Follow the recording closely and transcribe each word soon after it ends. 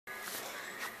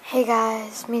Hey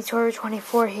guys, me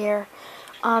Tori24 here.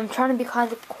 I'm trying to be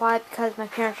kind of quiet because my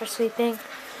parents are sleeping.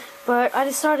 But I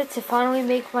decided to finally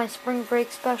make my spring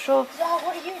break special. So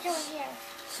what are you doing here?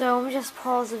 So let me just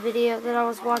pause the video that I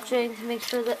was watching to make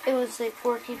sure that it was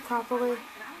working properly.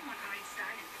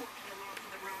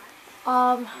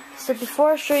 So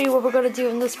before I show you what we're gonna do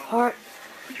in this part,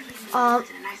 I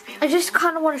just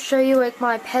kind of want to show you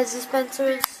my Pez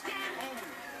dispensers.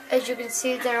 As you can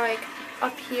see, they're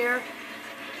up here.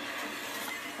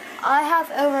 I have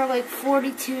over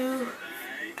 42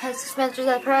 Pez dispensers.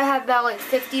 I probably have about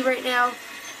 50 right now,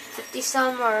 50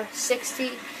 some or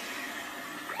 60.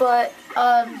 But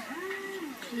yeah,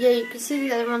 you can see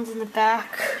the other ones in the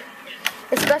back,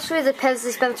 especially the Pez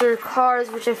dispenser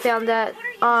cars, which I found at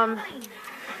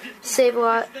Save a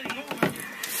Lot.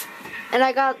 And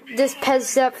I got this Pez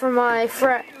set for my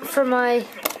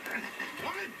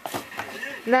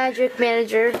magic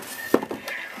manager.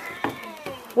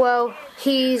 Well,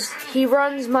 he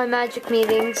runs my magic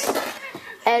meetings,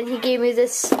 and he gave me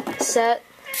this set,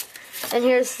 and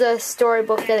here's the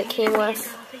storybook that it came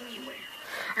with.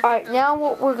 Alright, now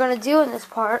what we're going to do in this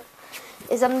part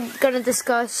is I'm going to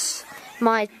discuss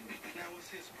my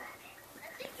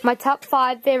top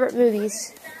 5 favorite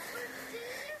movies,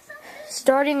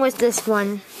 starting with this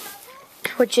one,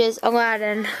 which is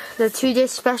Aladdin, the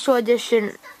 2-disc special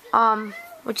edition,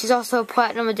 which is also a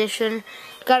platinum edition.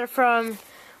 Got it from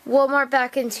Walmart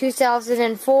back in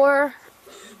 2004.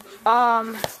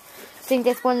 I think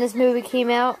that's when this movie came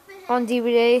out on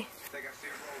DVD.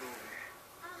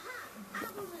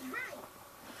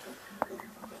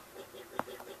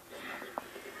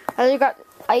 I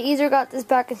either got this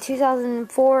back in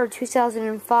 2004 or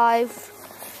 2005.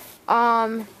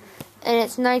 And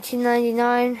it's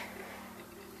 $19.99.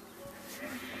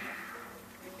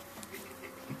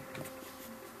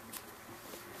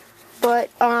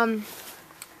 But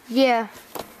yeah,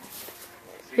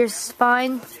 here's the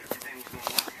spine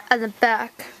and the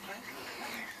back.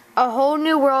 A whole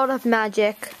new world of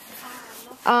magic.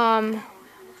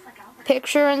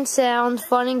 Picture and sound,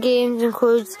 fun and games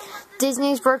includes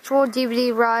Disney's virtual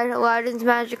DVD ride, Aladdin's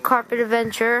Magic Carpet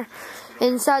Adventure,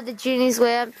 Inside the Genie's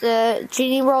Lamp, the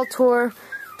Genie World Tour,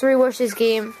 3 Wishes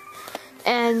game,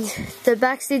 and the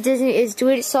Backstage Disney is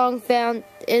Sweetest Song found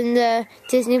in the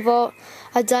Disney Vault,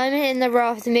 A Diamond in the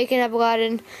Rough, The Making of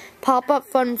Aladdin, pop-up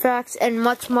fun facts, and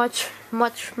much more. And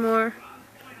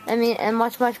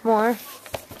much more.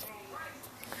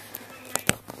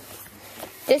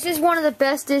 This is one of the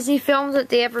best Disney films that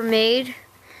they ever made,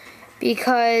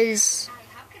 because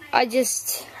I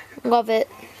just love it.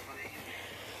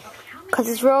 Cause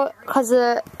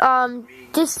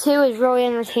this too is really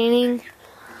entertaining,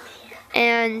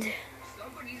 and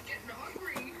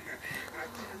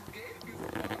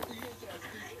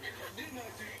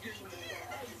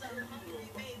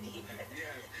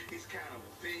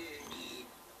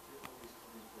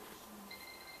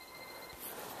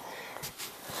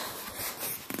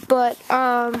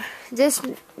this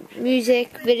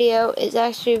music video is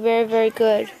actually very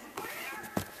good.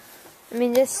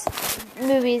 This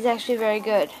movie is actually very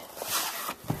good.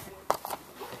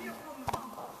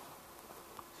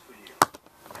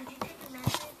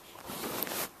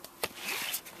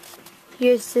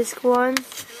 Here's disc 1.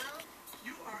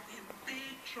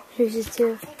 Here's disc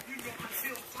 2.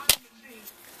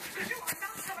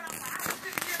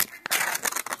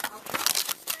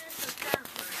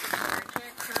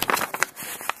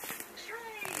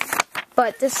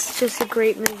 But this is just a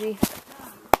great movie.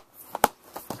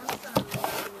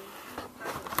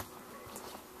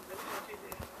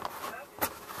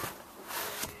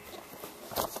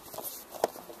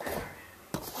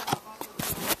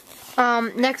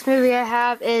 Next movie I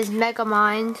have is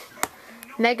Megamind.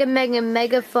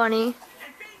 Mega funny.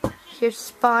 Here's the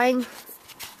spine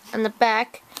and the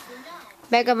back.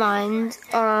 Megamind.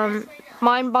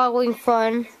 Mind-boggling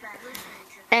fun.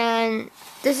 And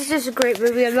this is just a great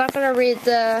movie. I'm not gonna read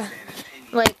the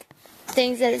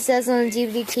things that it says on the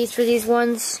DVD case for these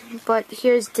ones, but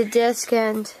here's the disc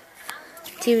and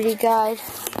DVD guide.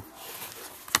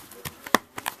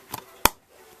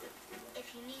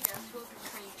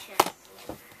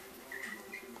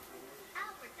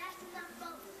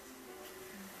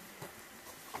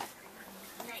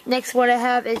 Next one I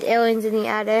have is Aliens in the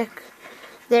Attic.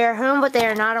 They are home, but they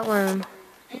are not alone.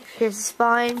 Here's the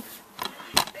spine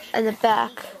and the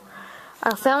back.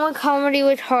 A family comedy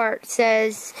with heart,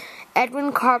 says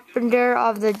Edwin Carpenter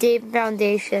of the Dave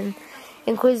Foundation.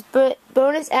 Includes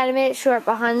bonus animated short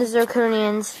Behind the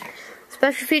Zirconians.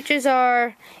 Special features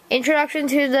are introduction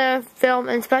to the film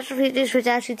and special features with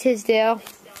Ashley Tisdale.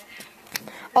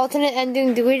 alternate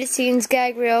ending, deleted scenes,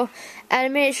 gag reel,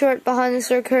 animated short behind the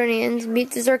Zirconians,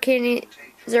 meet the Zirconians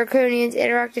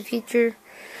interactive feature,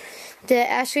 the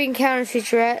Ashley Encounters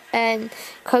featurette, and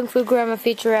Kung Fu Grandma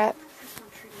featurette.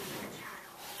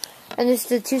 And this is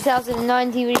the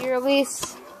 2009 DVD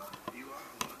release.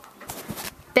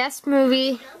 Best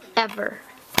movie ever.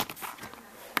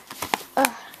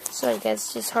 Sorry guys,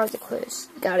 it's just hard to close.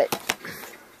 Got it.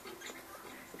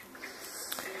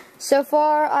 So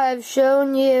far, I've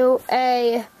shown you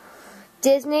a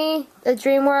Disney, a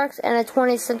Dreamworks, and a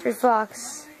 20th Century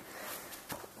Fox.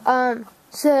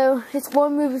 So it's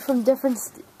one movie from a different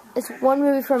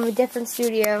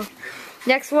studio.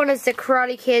 Next one is The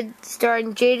Karate Kid,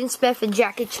 starring Jaden Smith and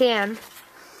Jackie Chan.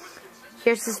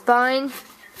 Here's the spine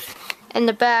and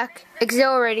the back.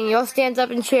 Exhilarating. You'll stand up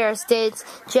in chair, states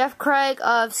Jeff Craig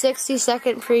of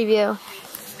 60-second preview.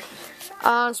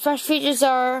 Special features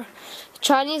are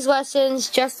Chinese lessons,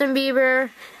 Justin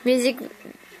Bieber, music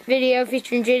video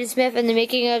featuring Jaden Smith and the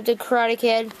making of The Karate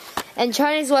Kid. And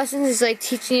Chinese lessons is like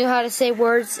teaching you how to say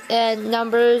words and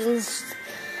numbers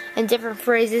and different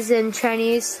phrases in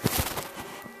Chinese.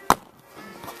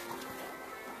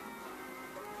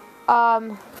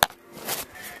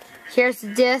 Here's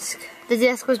the disc. The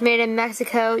disc was made in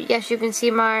Mexico. Yes, you can see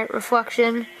my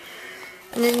reflection.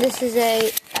 And then this is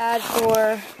a ad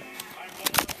for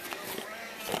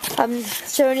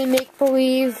Sony Make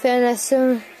Believe and a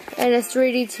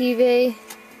 3D TV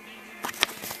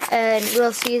and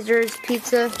Little Caesars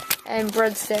pizza and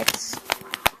breadsticks.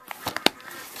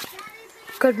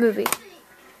 Good movie.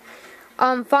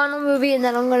 Final movie, and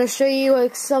then I'm going to show you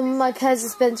like some of my Pez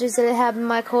dispensers that I have in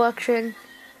my collection.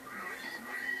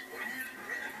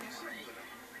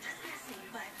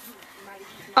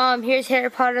 Here's Harry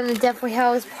Potter and the Deathly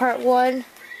Hallows Part 1.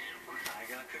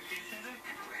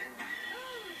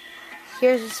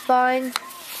 Here's the spine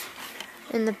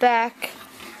in the back.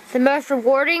 The most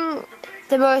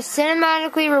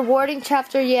cinematically rewarding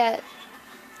chapter yet.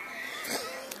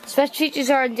 Special features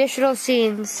are additional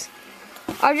scenes.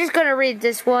 I'm just gonna read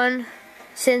this one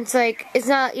since like it's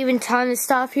not even time to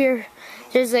stop here.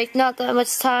 There's like not that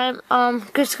much time.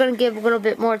 Just gonna give a little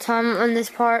bit more time on this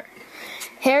part.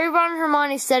 Harry, Ron, and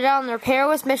Hermione set out on their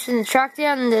perilous mission to track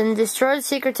down and destroy the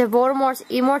secrets of Voldemort's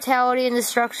immortality and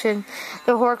destruction,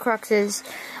 the Horcruxes.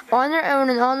 On their own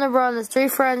and on the run, the three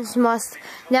friends must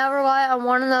now rely on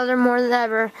one another more than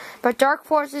ever, but dark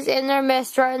forces in their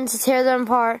midst threaten to tear them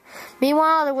apart.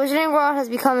 Meanwhile, the Wizarding World has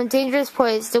become a dangerous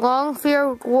place. The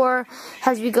long-feared war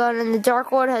has begun, and the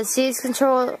Dark Lord has seized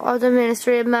control of the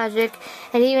Ministry of Magic,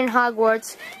 and even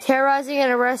Hogwarts, terrorizing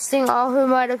and arresting all who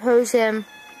might oppose him.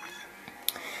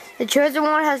 The Chosen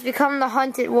One has become the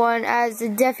Hunted One, as the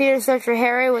Death Eaters search for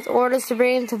Harry with orders to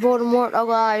bring him to Voldemort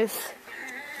alive.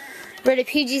 Rated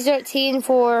PG-13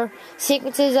 for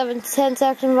sequences of intense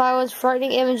action, violence,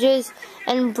 frightening images,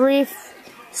 and brief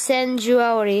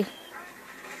sensuality.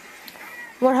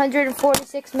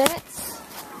 146 minutes.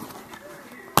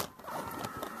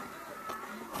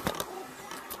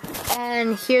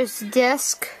 And here's the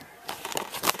disc.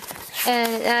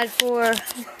 And an ad for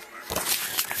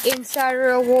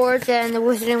Insider Awards and the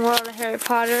Wizarding World of Harry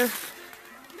Potter.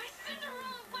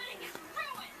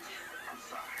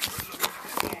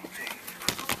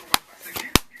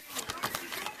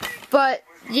 But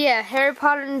yeah, Harry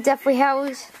Potter and Deathly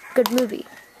Hallows, good movie.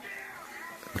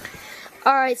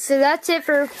 Alright, so that's it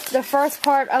for the first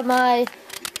part of my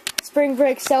spring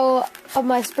break special.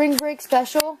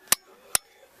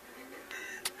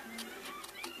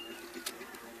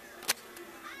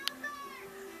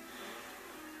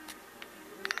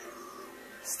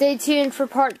 Stay tuned for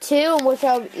part 2, in which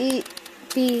I'll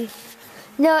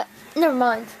no, never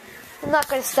mind. I'm not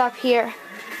going to stop here.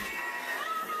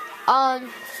 I'm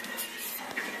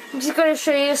just going to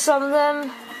show you some of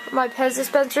them, my Pez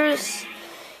dispensers.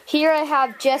 Here I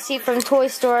have Jessie from Toy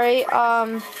Story,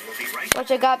 which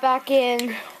I got back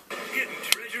in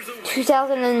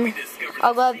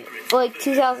 2011, like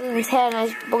 2010,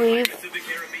 I believe.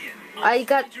 I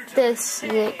got this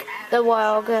like a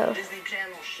while ago.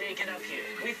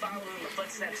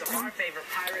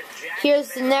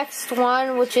 Here's the next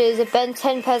one, which is a Ben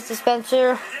 10 Pez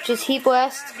dispenser, which is Heat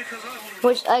Blast,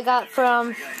 which I got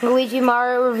from Luigi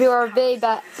Mario Reviewer Bay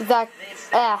back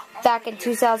in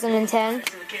 2010.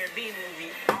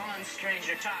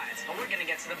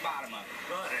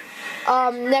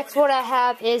 Next one I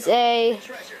have is a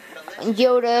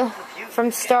Yoda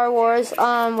from Star Wars,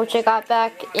 which I got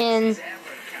back in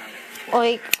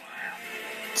like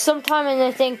sometime in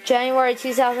I think January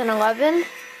 2011.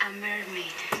 A mermaid,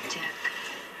 Jack.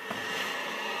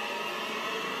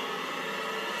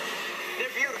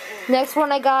 Next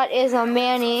one I got is a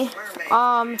Manny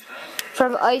from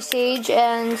Ice Age,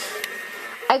 and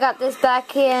I got this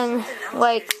back in,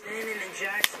 like,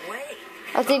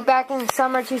 I think back in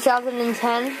summer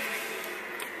 2010.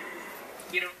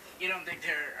 You don't think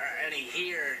there are any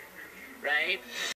here, right?